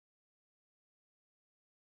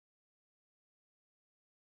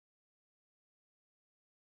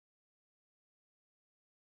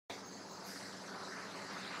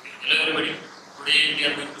everybody. Today we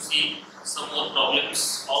are going to see some more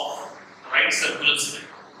problems of right circular cylinder.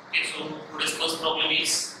 Okay, so today's first problem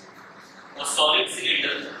is a solid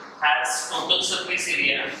cylinder has total surface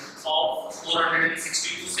area of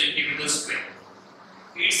 462 centimeters square.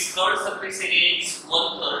 Its third surface area is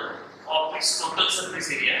 1/3 of its total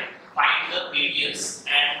surface area. Find the radius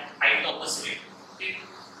and height of the cylinder. Okay.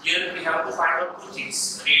 Here we have to find out two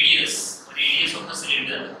things: radius of the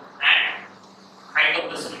cylinder and height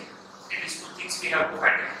of the cylinder. Okay, these two things we have to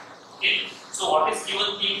find out. Okay. So what is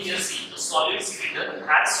given here? See, the solid cylinder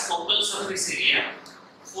has total surface area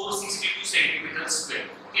 462 centimeters square.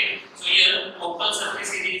 Okay. So here total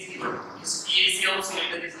surface area is given. This PAC of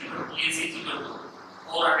cylinder is given. PAC is equal to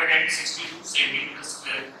 462 centimeters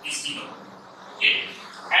square is given. Okay.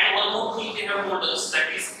 And one more thing they have told us,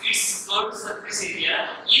 that is its third surface area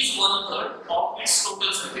is 1/3 of its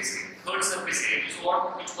total surface area. Third surface area is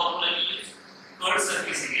what? Which formula we use? Third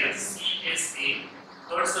surface area, CSA.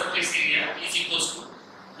 Third surface area is equals to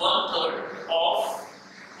 1/3 of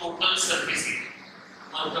total surface area.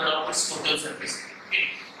 1/3 of its total surface area. Okay.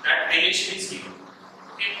 That relation is given.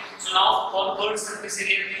 Okay. So now for third surface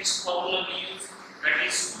area, which formula we use? That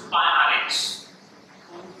is 2 pi RH.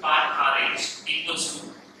 2 pi RH equals to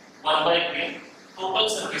 1/3 total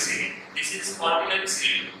surface area. This is ordinary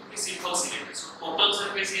cylinder, a simple cylinder. So total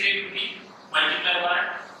surface area will be multiplied by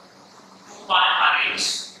 2 pi RH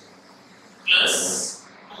plus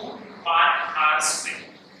 2 pi R square.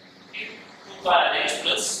 Okay, 2 pi RH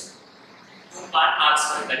plus 2 pi R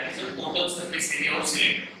square. That is the total surface area of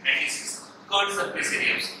cylinder, and this is curved surface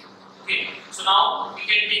area of cylinder. Okay, so now we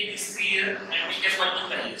can take this 3 here and we can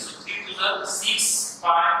multiply it. So 3 to the 6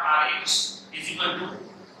 pi RH is equal to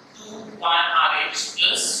 2 pi RH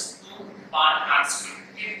plus 2 pi R square.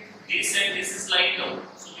 Okay, this and this is like term,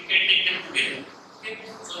 so we can take them together. Okay,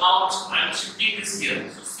 so now I am shifting this here.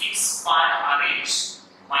 So 6 pi RH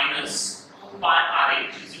minus 2 pi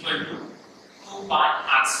RH is equal to 2 pi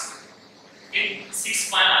R square. Okay, 6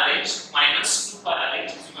 pi RH minus 2 pi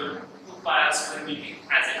RH is equal to 2 pi R square will be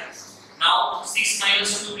as it is. Now 6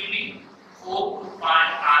 minus 2 will be 4 pi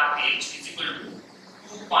RH is equal to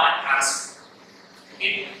 2 pi R square.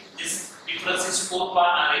 Okay, this difference is 4 pi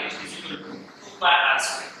RH is equal to 2 pi R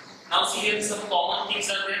square. Now see here some common things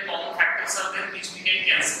are there, common factors are there which we can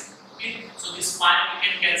cancel. Okay, so this pi we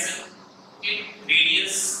can cancel. Okay,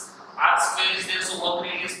 radius R square is there, so one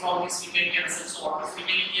radius from this we can cancel. So what is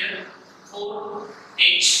remaining here?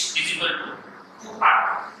 4h is equal to 2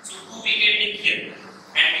 r. So 2 we can take here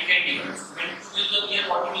and we can divide. So when 2 will come here,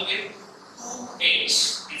 what we will get? 2h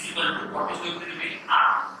is equal to what is going to remain?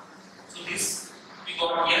 R. So this we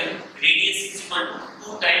got here. Radius is equal to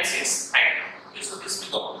 2 times its height. Okay, so this we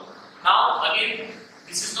got. Now again,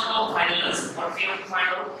 this is not our final answer. What we have to find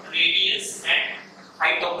out? Radius and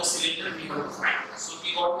height of the cylinder we have to find out. So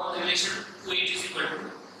we got one relation: 2h is equal to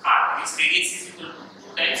r. This radius is equal to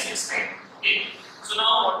 2 times its height. Okay. So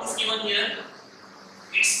now what is given here?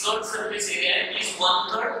 Its third surface area is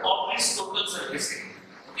 1/3 of its total surface area.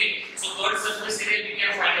 Okay. So third surface area we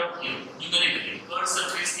can find out here numerically. Third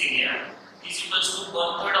surface area is equal to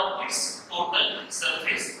 1/3 of its total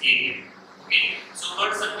surface area. Okay. So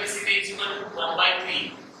third surface area is equal to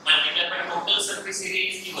 1/3 multiplied by total surface area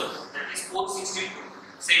is given, that is 462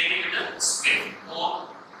 centimeter square.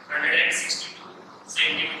 462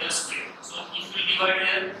 centimeter square. So if we divide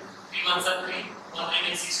here, 3 ones are 3, 1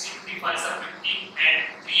 remains 16, 3 5s are 15, and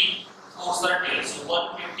 3 4s are 12. So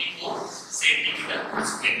 154 centimeter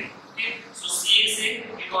square. Okay. So CSA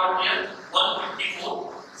we got here 154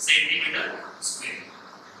 centimeter square.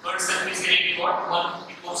 Third surface area we got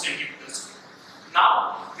 154 centimeter square. Now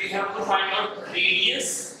we have to find out radius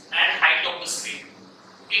and height of the cylinder.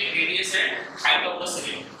 Okay, radius and height of the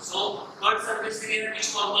cylinder. So third surface area, which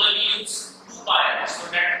formula we use? 2 pi RH. So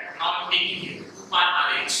that now I am taking here 2 pi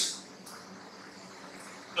RH.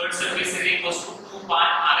 Third surface area equals to 2 pi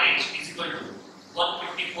RH is equal to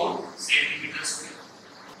 154 centimeters square.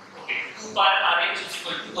 Okay, 2 pi RH is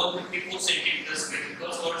equal to 154 centimeters square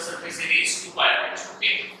because third surface area is 2 pi RH.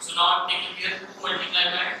 Okay, so now I am taking here 2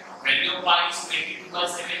 multiplied by value of pi is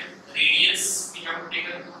 22/7. Radius we have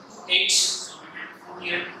taken 2h. So we will put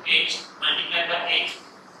here h multiplied by h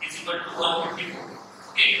is equal to 154.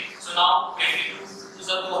 Okay, so now 22 to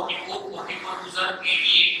the 44, 44 to the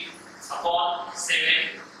 88 upon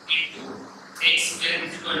 7 into h square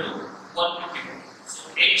is equal to 154. So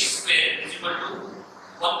h square is equal to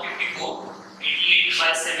 154. 88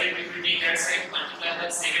 by 7 we will take that side, multiply by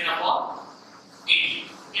 7 upon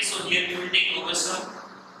 80. Okay, so here we will take lowest term.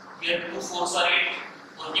 Here 2 4s are 8,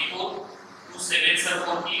 44, 2 7s are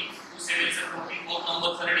 40, 2 7s are 40, both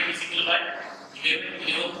numbers are divisible by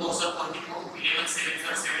 11 4s are 44, 11 7s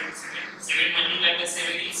are 7 multiplied by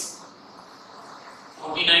 7 is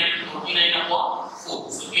 49, 49 upon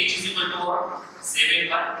 4. So h is equal to what? 7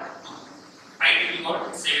 by 2. Height we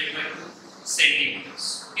got 7 by 2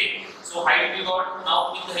 centimeters. Okay. So height we got.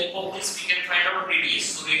 Now with the help of this we can find out radius.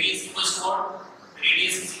 So radius equals to what?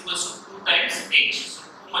 Radius is equals to 2 times h. So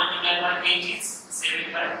 2 multiplied by h is 7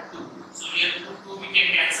 by 2. So here 2 we can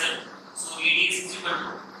cancel. So radius is equal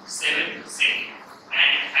to 7 cm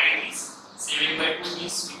and height is 7 by 2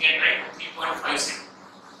 means we can write 3.5 cm.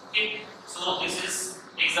 Okay. So this is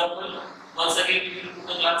example. Once again we will put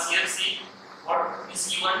the glass here. See what is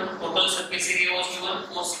given. Total surface area was given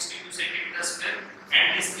 462 centimeters square and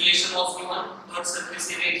this relation was given. Third surface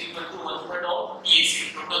area is equal to 1/3 of PSA,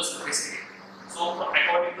 total surface area. So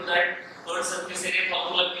according to that third surface area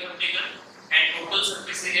formula we have taken and total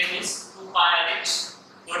surface area means 2 pi RH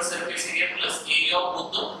third surface area plus area of both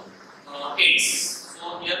the ends. So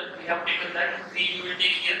here we have taken that 3 we will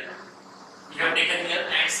take here. We have taken here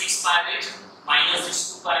and 6 pi RH minus this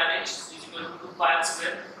 2 pi RH is equal to 2 pi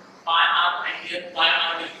square. Pi r and here pi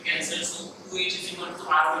r will be cancelled. So 2h is equal to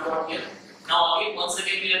r we got here. Now again once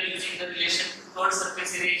again we are using the relation third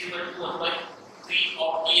surface area is equal to 1/3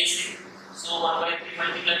 of PSA. So 1/3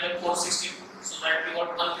 multiplied by 462. So that we got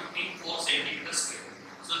 154 centimeters square.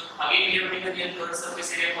 So again we have taken here third surface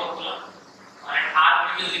area formula and r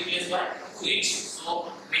we will replace by 2h. So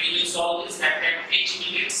when you will solve this that time h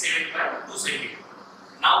will get 7 by 2 centimeters.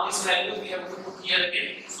 Now this value we have to put here again.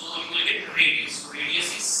 So you will get radius. So radius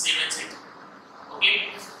is 7 cm. Okay.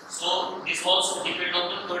 So this also depend on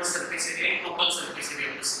the third surface area and total surface area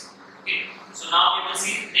of the same. Okay. So now we will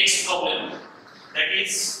see next problem. That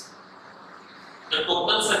is the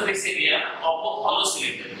total surface area of a hollow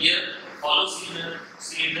cylinder. Here hollow cylinder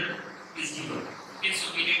is given. Okay. So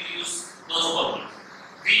we need to use those formulas.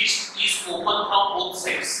 Which is open from both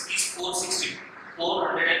sides is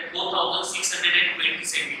 4,620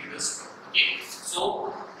 centimeters. Okay.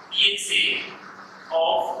 So PSA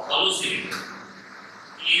of hollow cylinder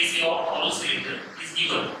is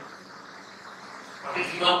given. What is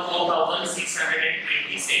given?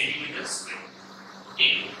 4,620 centimeters square.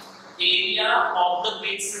 Okay. Area of the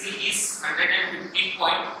base ring is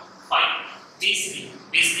 115.5.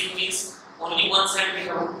 Base ring means only one side we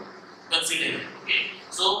have to consider. Okay.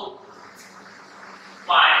 So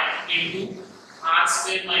pi into r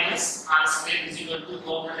square minus r square is equal to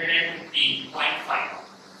 115.5.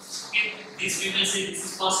 Okay. This we will say this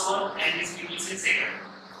is first one and this we will say second.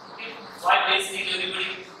 Okay. Why base thing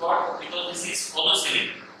everybody got? Because this is hollow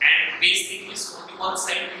cylinder and base thing is only one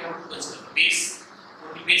side we have to consider.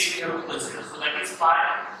 Only base we have to consider. So that is pi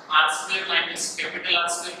r square minus capital R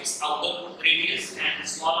square is outer radius and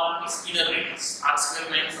small r is inner radius. R square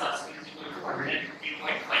minus r square is equal to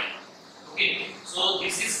 115.5. Okay. So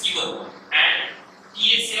this is given and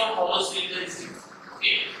PSA of hollow cylinder is given.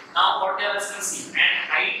 Okay. Now what else we see? And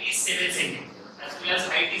height is 7 cm. As well as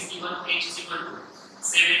height is given h is equal to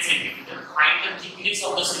 7 cm. Find the thickness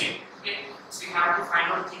of the cylinder. Okay. So we have to find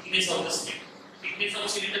out thickness of the cylinder. Thickness of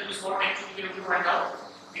cylinder is what actually we have to find out.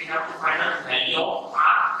 We have to find out value of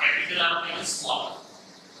r, capital R minus small r.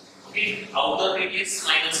 Okay. Outer radius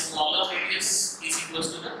minus smaller radius is equal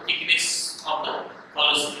to the thickness of the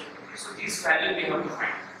hollow cylinder. So this value we have to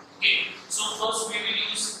find. Okay. So first we will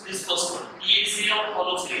use this first one, PSA of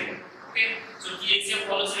hollow cylinder. Okay. So PSA of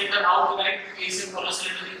hollow cylinder, how to write PSA of hollow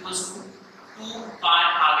cylinder equals to 2 pi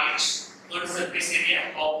RH third surface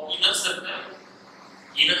area of inner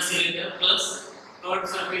cylinder plus third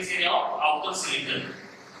surface area of outer cylinder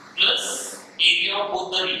plus area of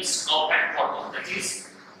both the rings top and bottom, that is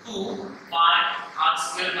 2 pi r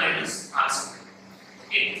square minus r square.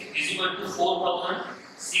 Okay. Is equal to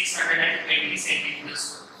 4,620 centimeters.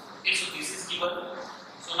 Okay, so this is given.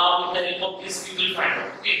 So now with the help of this we will find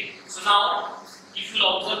out. Okay. So now if you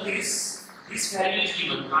observe this value is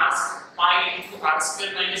given pi into r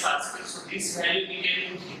square minus r square. So this value we can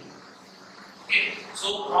put here. Okay. So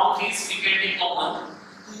from this we can take common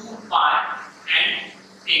 2 pi and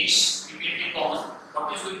h. We can take common.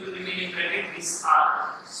 What is going to remain in bracket? These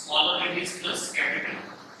are smaller radius plus capital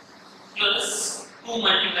plus 2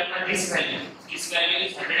 multiplied by this value. This value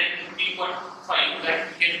is 150.5 that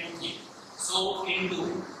we can put here. So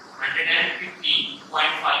into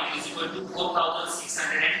 150.5 is equal to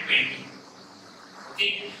 4,620.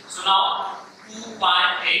 Okay. So now 2 pi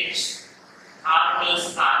h r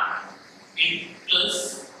plus r in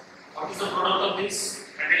plus what is the product of this?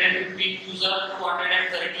 150 2s are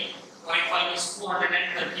 230.5 is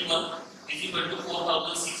 231 is equal to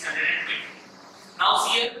 4,620. Now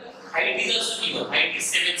see here height is also given. Height is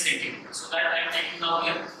 7 cm. So that I am taking now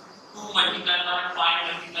here 2 multiplied by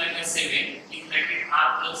 5 multiplied by 7 in bracket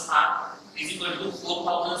r plus r is equal to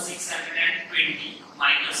 4620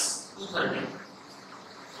 minus 230.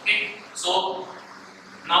 Okay, so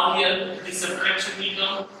now here this subtraction will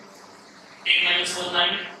come 10 minus 4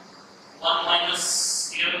 9, 1 minus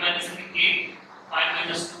 11 minus 8, 5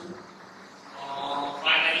 minus 2, 5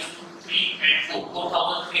 minus 2 3 and 4,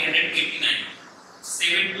 4389.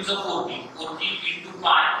 7 to the 14, 14 into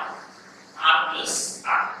pi r plus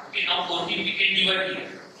r. Okay, now 14 we can divide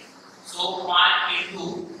here. So pi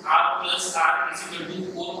into r plus r is equal to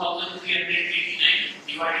 4389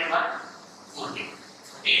 divided by 14.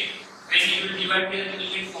 Okay, when you will divide here, you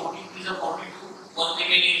will get 14 is a 42, 1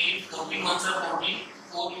 remain 18, 14 ones are 14,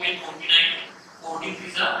 4 remain 49, 14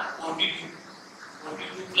 is a 42,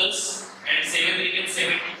 42 plus and 7 remain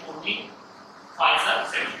 70, 40, 5 are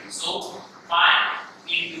 70. So pi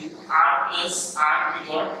into r plus r we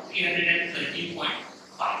got 330.5.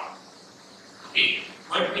 Okay,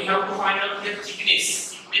 but we have to find out the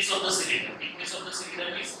thickness of the cylinder. Thickness of the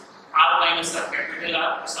cylinder is r minus r, capital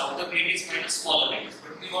R, so outer radius minus smaller radius.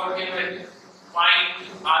 But we got here value pi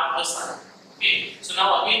into r plus r. Okay, so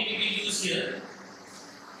now again we will use here.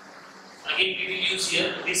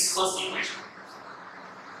 This first equation.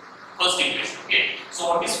 Okay, so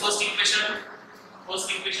what is first equation? First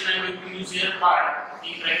equation I am going to use here pi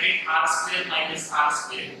in bracket r square minus r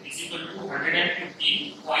square is equal to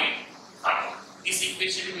 115.5. This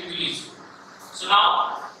equation we will use. So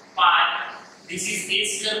now pi, this is a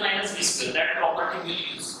square minus b square. That property we will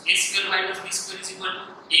use. A square minus b square is equal to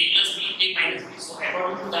a plus b, a minus b. So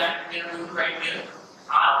according to that, we are going to write here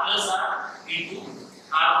r plus r into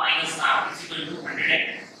r minus r is equal to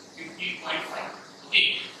 115.5. Okay.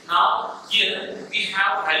 Now here we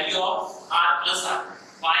have value of r plus r,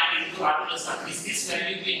 pi into r plus r. This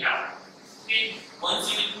value we have. Okay.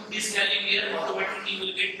 Once you will put this value here, automatically you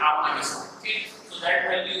will get r minus r. Okay. So that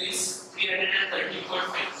value is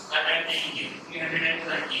 330.5. So that I am taking here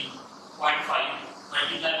 330.5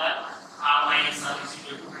 multiplied by r minus r is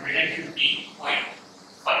equal to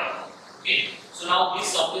 150.5. Okay. So now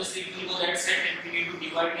this obviously will go that side and we need to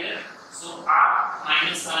divide here. So r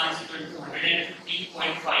minus r is equal to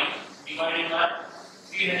 150.5 divided by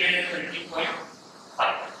 330.5.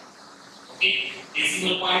 Okay,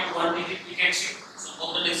 decimal point 1 digit we can shift. So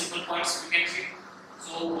both the decimal points we can shift.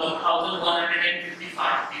 So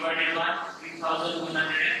 1155 divided by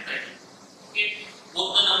 3130. Okay,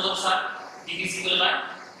 both the numbers are divisible by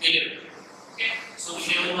 11. Okay, so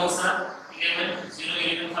 11 ones are 11, 0,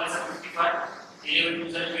 11 5 are 55,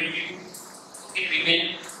 11 2s are 22. Okay,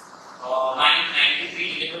 remain 9,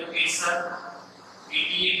 93, 11 8s are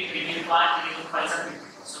 88, remain 5, 11 5s are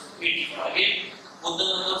 50. So 85. Again, both the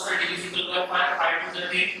numbers are divisible by 5, 5 2s are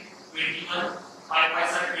 10, 21, 5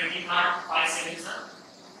 5s are 25, 5 7s are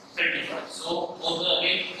 35. So both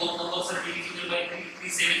numbers are divisible by 3, 3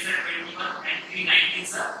 7s are 21 and 3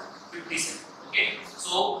 19s are 57. Okay,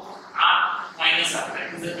 so r minus r,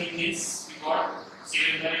 that is the thing is we got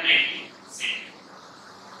 7 by 97.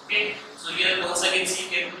 Okay, so here once again see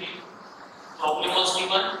carefully. Problem was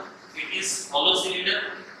given, it is hollow cylinder.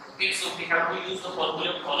 Okay, so we have to use the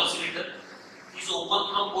formula of hollow cylinder. Is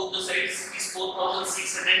open from both the sides is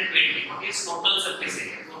 4620. Okay, total surface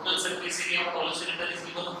area. Total surface area of hollow cylinder is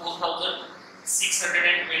given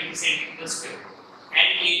 4620 centimeter square. And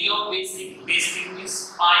area of base ring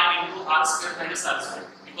is pi into r square minus r square.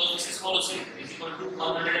 Because this is hollow cylinder is equal to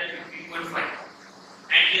 150.5.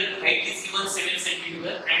 And here height is given 7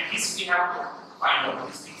 centimeter, and this we have to find out.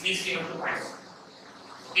 This thickness we have to find out.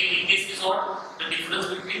 Okay, thickness is what? The difference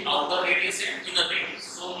between outer radius and inner radius.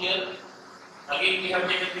 So here again we have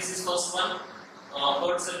taken this is first one,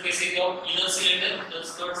 third surface area of inner cylinder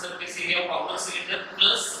plus third surface area of outer cylinder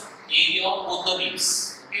plus area of both the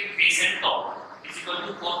ribs. Okay, base and top is equal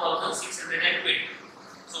to 4620.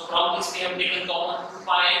 So from this we have taken common 2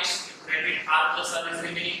 pi h, bracket r plus r is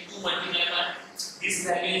remaining 2 multiplied by this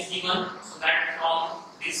value is given. So that from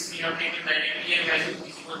this we have taken directly here value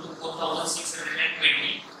is equal to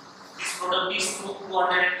 4620. This product is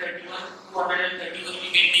 231 we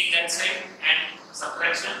can take that side and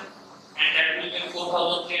subtraction, and that will be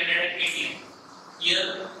 4318.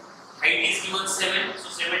 Here height is given 7, so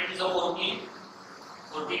 7 is a 14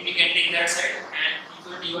 we can take that side, and if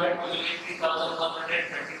you divide we will get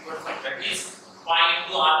 3130.5. That is pi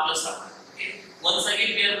into r plus r. Okay, once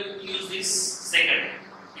again here we will use this second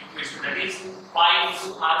equation, that is pi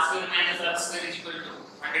into r square minus r square is equal to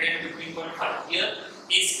 115.5. Here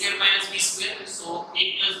a square minus b square, so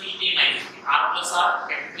a plus b, a minus b, r plus r,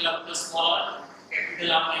 capital R plus small r,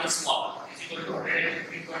 capital R minus small r is equal to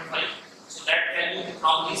 115.5. So that value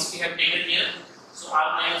from this we have taken here. So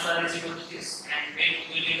R minus R is equal to this, and when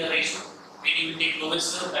you will need a ratio, when you will take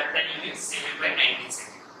lowest term, that time you get 7/19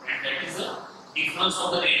 centimeter, and that is the difference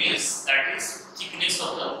of the radius, that is thickness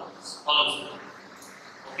of the hollow cylinder.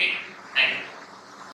 Okay, thank you.